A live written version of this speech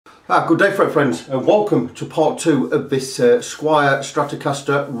Good day friends, and welcome to part 2 of this Squier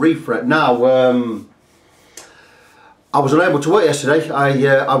Stratocaster refret. Now, I was unable to work yesterday.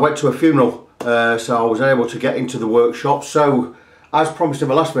 I went to a funeral, so I was unable to get into the workshop. So, as promised in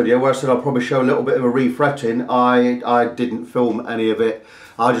my last video, where I said I'll probably show a little bit of a refretting, I didn't film any of it.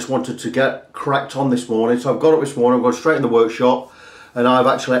 I just wanted to get cracked on this morning. So I've got up this morning, I've gone straight in the workshop, and I've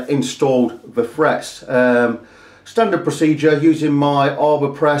actually installed the frets. Standard procedure, using my arbor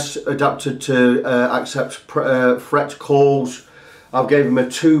press adapted to accept fret calls. I've gave them a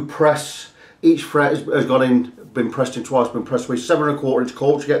 2 press. Each fret has gone in, been pressed in twice, been pressed with 7¼ inch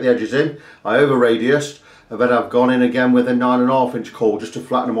core to get the edges in. I over radiused, and then I've gone in again with a 9½ inch core just to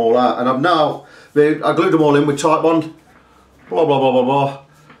flatten them all out. And I've now, I glued them all in with Type Bond, blah blah blah blah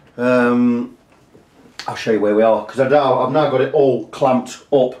blah. I'll show you where we are, because I've now got it all clamped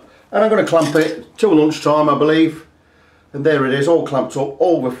up. And I'm going to clamp it till lunchtime, I believe. And there it is, all clamped up,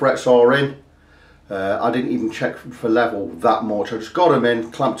 all the frets are in. I didn't even check for level that much. I just got them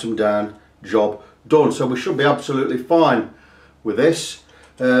in, clamped them down, job done. So we should be absolutely fine with this.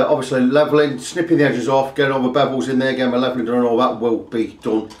 Obviously leveling, snipping the edges off, getting all the bevels in there, getting my leveling done, and all that will be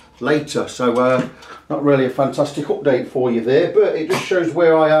done later. So not really a fantastic update for you there, but it just shows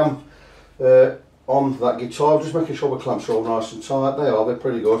where I am on that guitar. Just making sure the clamps are all nice and tight. They are, they're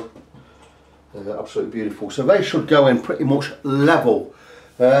pretty good. They're absolutely beautiful. So they should go in pretty much level.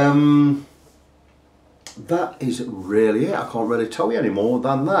 That is really it. I can't really tell you any more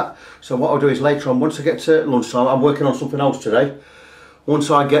than that. So what I'll do is later on, once I get to lunchtime, I'm working on something else today.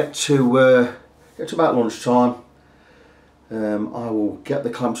 Once I get to about lunchtime, I will get the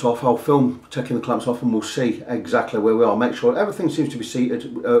clamps off. I'll film taking the clamps off, and we'll see exactly where we are. Make sure everything seems to be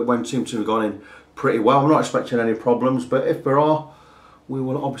seated when seems to have gone in pretty well. I'm not expecting any problems, but if there are, we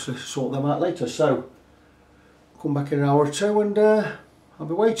will obviously sort them out later. So come back in an hour or two, and I'll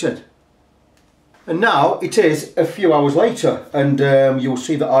be waiting. And now it is a few hours later, and you'll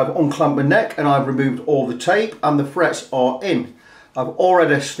see that I've unclamped my neck and I've removed all the tape, and the frets are in. I've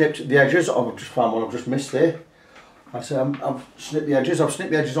already snipped the edges. I've just found one I've just missed there. I've snipped the edges. I've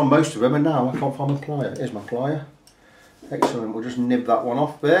snipped the edges on most of them, and now I can't find my plier. Here's my plier. Excellent. We'll just nib that one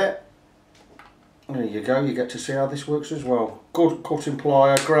off there. There you go. You get to see how this works as well. Good cutting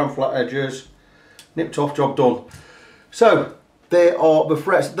plier, ground flat edges, nipped off, job done. So there are the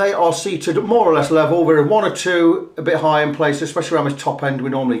frets. They are seated more or less level. There are 1 or 2 a bit high in place, especially around this top end. We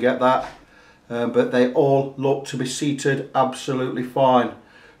normally get that, but they all look to be seated absolutely fine.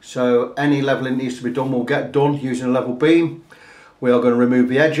 So any leveling needs to be done will get done using a level beam. We are going to remove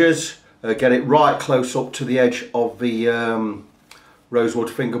the edges, get it right close up to the edge of the rosewood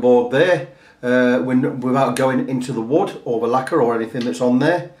fingerboard there, without going into the wood or the lacquer or anything that's on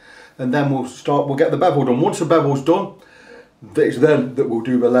there. And then we'll get the bevel done. Once the bevel's done, it's then that we'll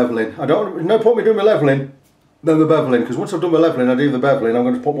do the leveling. There's no point me doing the leveling, then the beveling, because once I've done the leveling, I do the beveling. I'm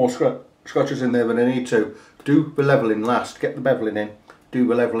going to put more scratches in there than I need to. Do the leveling last, get the beveling in, do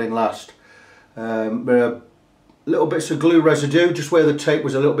the leveling last. There are little bits of glue residue just where the tape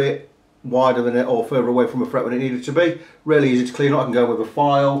was a little bit wider than it, or further away from the fret when it needed to be. Really easy to clean up. I can go with a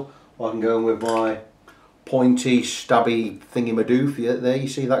file, or I can go with my pointy stabby thingy-madoof. Yeah, there you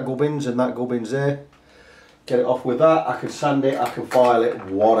see that gubbins and that gubbins there. Get it off with that. I can sand it, I can file it,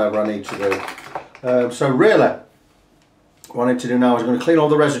 whatever I need to do. So really, what I need to do now is I'm going to clean all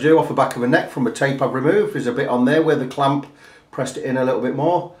the residue off the back of the neck from the tape I've removed. There's a bit on there where the clamp pressed it in a little bit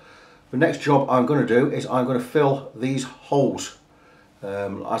more. The next job I'm going to do is I'm going to fill these holes.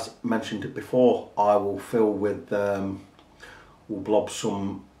 As mentioned before, I will fill with, we'll blob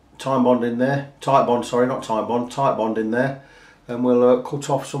some Type Bond in there, Type Bond, sorry, not Type Bond, Type Bond in there, and we'll cut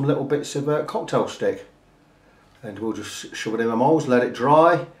off some little bits of cocktail stick, and we'll just shove it in the moulds, let it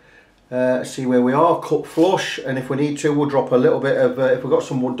dry, see where we are, cut flush, and if we need to, we'll drop a little bit of, if we've got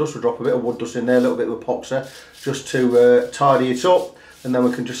some wood dust, we'll drop a bit of wood dust in there, a little bit of epoxy, just to tidy it up, and then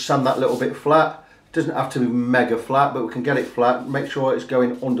we can just sand that little bit flat. It doesn't have to be mega flat, but we can get it flat, make sure it's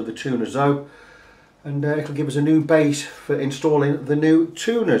going under the tuners though, and it'll give us a new base for installing the new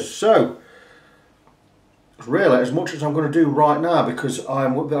tuners. So really, as much as I'm going to do right now, because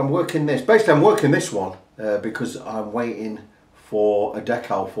I'm working this, basically I'm working this one because I'm waiting for a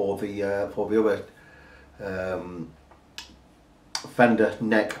decal for the other fender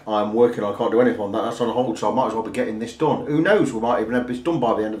neck I'm working on. I can't do anything on that, that's on hold, so I might as well be getting this done. Who knows, we might even have this done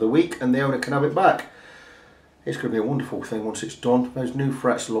by the end of the week and the owner can have it back. It's going to be a wonderful thing once it's done. Those new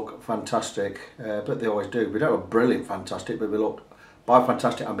frets look fantastic, but they always do. They don't look brilliant fantastic, but they look, by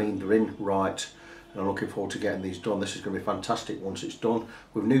fantastic I mean they're in right, and I'm looking forward to getting these done. This is going to be fantastic once it's done,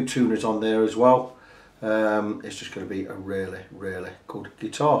 with new tuners on there as well. It's just going to be a really, really good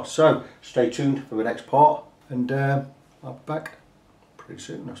guitar. So stay tuned for the next part, and I'll be back pretty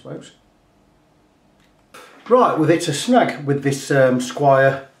soon, I suppose. Right, well, it's a snag with this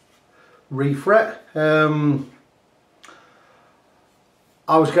Squier refret.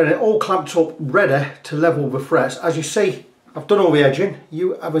 I was getting it all clamped up, ready to level the frets. As you see, I've done all the edging.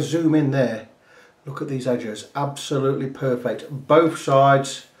 You have a zoom in there. Look at these edges, absolutely perfect. Both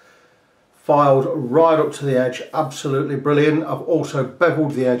sides filed right up to the edge, absolutely brilliant. I've also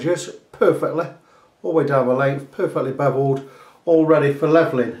beveled the edges perfectly, all the way down the length, perfectly beveled, all ready for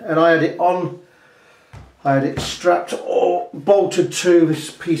leveling. And I had it on, I had it strapped or bolted to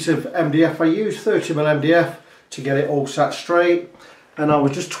this piece of MDF. I used 30mm MDF to get it all sat straight, and I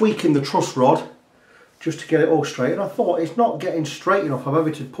was just tweaking the truss rod just to get it all straight, and I thought it's not getting straight enough. I'm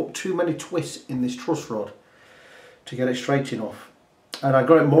having to put too many twists in this truss rod to get it straight enough. And I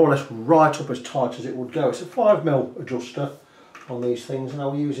got it more or less right up as tight as it would go. It's a 5mm adjuster on these things, and I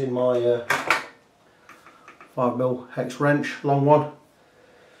was using my 5mm hex wrench, long one.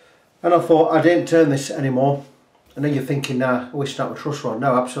 And I thought I didn't turn this anymore. And then you're thinking, nah, we snap the truss rod.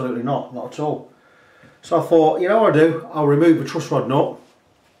 No, absolutely not at all. So I thought, you know what I'll do? I'll remove the truss rod nut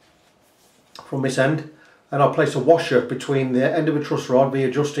from this end, and I'll place a washer between the end of the truss rod, the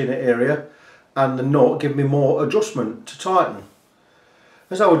adjusting area, and the nut, give me more adjustment to tighten.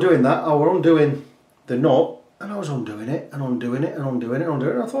 As I was doing that, I was undoing the nut, and I was undoing it and undoing it and undoing it and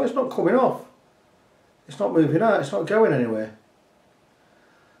undoing it, and I thought, it's not coming off, it's not moving out, it's not going anywhere.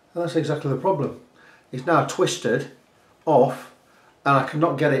 And that's exactly the problem. It's now twisted off, and I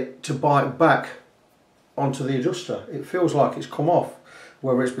cannot get it to bite back onto the adjuster. It feels like it's come off.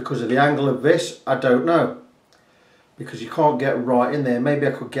 Whether it's because of the angle of this, I don't know, because you can't get right in there. Maybe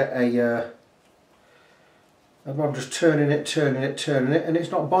I could get a I'm just turning it, and it's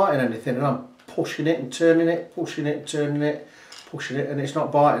not biting anything, and I'm pushing it and turning it, pushing it, turning it, pushing it, and it's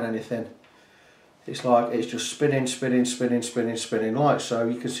not biting anything. It's like it's just spinning like so.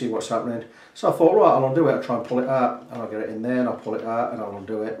 You can see what's happening. So I thought, right, I'll undo it, I'll try and pull it out, and I'll get it in there, and I'll pull it out, and I'll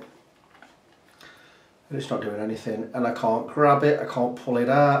undo it. And it's not doing anything, and I can't grab it, I can't pull it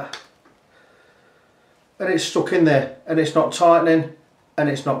out. And it's stuck in there, and it's not tightening, and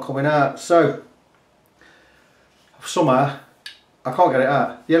it's not coming out. So somehow I can't get it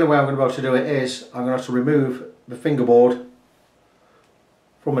out. The only way I'm going to be able to do it is I'm going to have to remove the fingerboard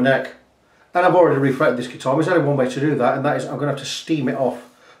from the neck. And I've already refretted this guitar. There's only one way to do that, and that is I'm going to have to steam it off.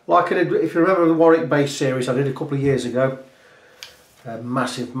 Like I did, if you remember the Warwick bass series I did a couple of years ago. A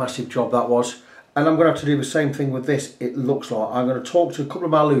massive job that was. And I'm going to have to do the same thing with this, it looks like. I'm going to talk to a couple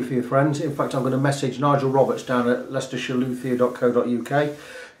of my Luthiery friends. In fact, I'm going to message Nigel Roberts down at leicestershire-luthier.co.uk.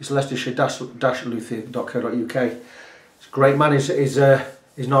 It's leicestershire-luthier.co.uk. It's a great man, is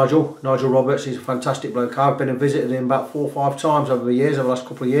Nigel Roberts. He's a fantastic bloke. I've been and visited him about 4 or 5 times over the last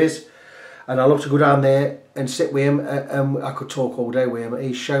couple of years. And I love to go down there and sit with him, and I could talk all day with him.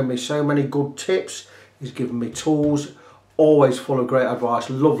 He's shown me so many good tips. He's given me tools. Always full of great advice.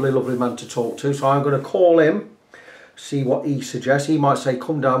 Lovely man to talk to. So I'm going to call him, see what he suggests. He might say,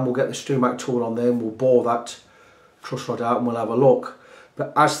 come down, we'll get the Stumac tool on there and we'll bore that truss rod out and we'll have a look.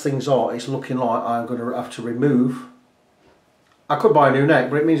 But as things are, it's looking like I'm going to have to remove. I could buy a new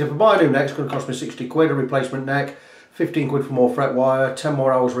neck, but it means if I buy a new neck, it's going to cost me 60 quid, a replacement neck, 15 quid for more fret wire, 10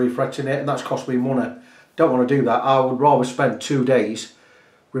 more hours refretting it, and that's cost me money. Don't want to do that. I would rather spend 2 days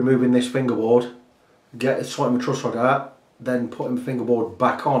removing this fingerboard, sorting my truss rod out, then putting the fingerboard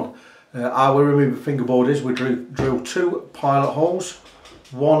back on. I will remove the fingerboard is we drill 2 pilot holes,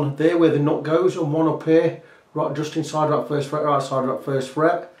 one there where the nut goes and one up here, right just inside that first fret, right side of that first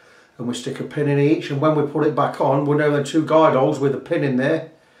fret, and we stick a pin in each, and when we put it back on, we'll know the 2 guide holes with a pin in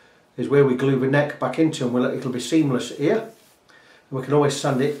there is where we glue the neck back into, and it'll be seamless here. And we can always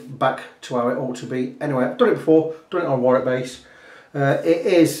sand it back to how it ought to be. Anyway, I've done it before, done it on Warwick bass. It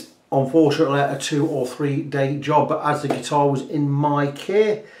is unfortunately a 2 or 3 day job, but as the guitar was in my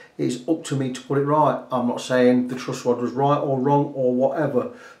care, it's up to me to put it right. I'm not saying the truss rod was right or wrong or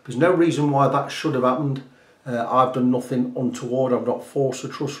whatever. There's no reason why that should have happened. I've done nothing untoward. I've not forced the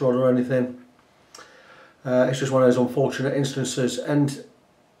truss rod or anything. It's just one of those unfortunate instances, and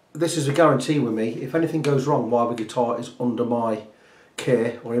this is a guarantee with me. If anything goes wrong while the guitar is under my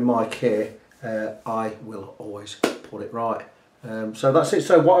care or in my care, I will always put it right. So that's it.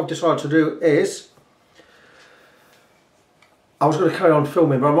 So what I've decided to do is, I was going to carry on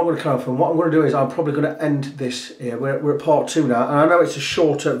filming, but I'm not going to carry on filming. What I'm going to do is I'm probably going to end this here. We're at part 2 now, and I know it's a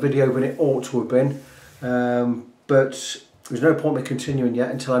shorter video than it ought to have been, but there's no point in me continuing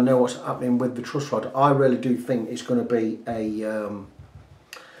yet until I know what's happening with the truss rod. I really do think it's going to be a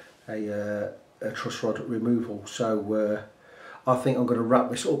truss rod removal. So I think I'm going to wrap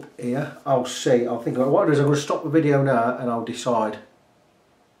this up here. I'll see. I'll think about what I'll do is I'm going to stop the video now and I'll decide.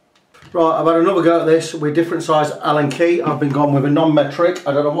 Right, I've had another go at this with different size Allen key. I've been gone with a non-metric.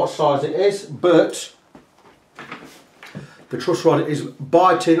 I don't know what size it is, but the truss rod is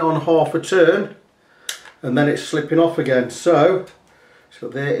biting on half a turn and then it's slipping off again. So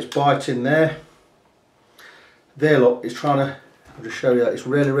there, it's biting there. There, look, it's trying to, I'll just show you that it's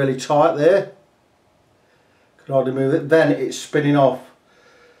really, really tight there. Can hardly move it. Then it's spinning off.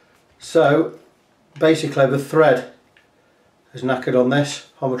 So basically the thread is knackered on this,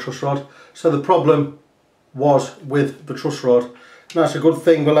 on the truss rod. So the problem was with the truss rod. And that's a good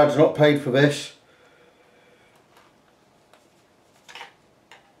thing the lad's not paid for this.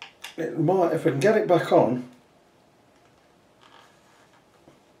 It might, if I can get it back on,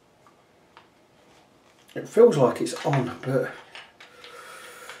 it feels like it's on, but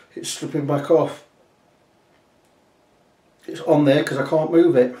it's slipping back off. It's on there because I can't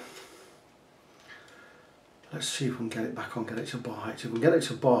move it. Let's see if we can get it back on, get it to bite. If we can get it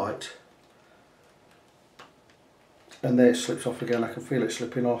to bite, and there it slips off again, I can feel it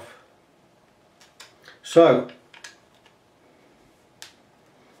slipping off. So,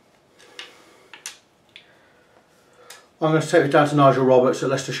 I'm going to take it down to Nigel Roberts at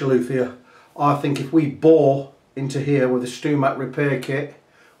Leicestershire Luthiery. I think if we bore into here with a Stumac repair kit,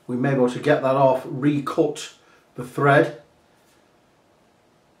 we may be able to get that off, recut the thread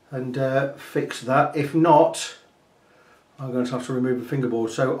and fix that. If not, I'm going to have to remove the fingerboard.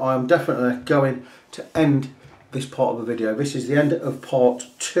 So I'm definitely going to end this part of the video. This is the end of part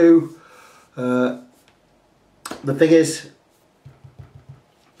 2. The thing is,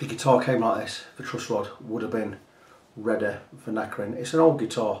 the guitar came like this. The truss rod would have been ready for knackering. It's an old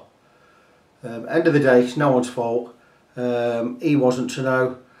guitar. End of the day, it's no one's fault. He wasn't to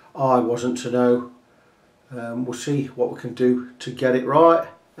know, I wasn't to know. We'll see what we can do to get it right.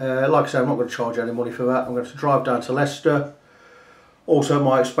 Like I say, I'm not going to charge any money for that. I'm going to drive down to Leicester, also at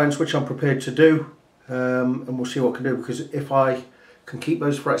my expense, which I'm prepared to do, and we'll see what I can do, because if I can keep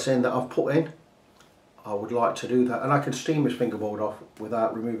those frets in that I've put in, I would like to do that, and I can steam this fingerboard off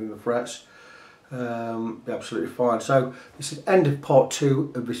without removing the frets. Be absolutely fine. So this is end of part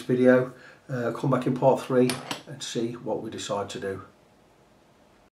 2 of this video. Come back in part 3 and see what we decide to do.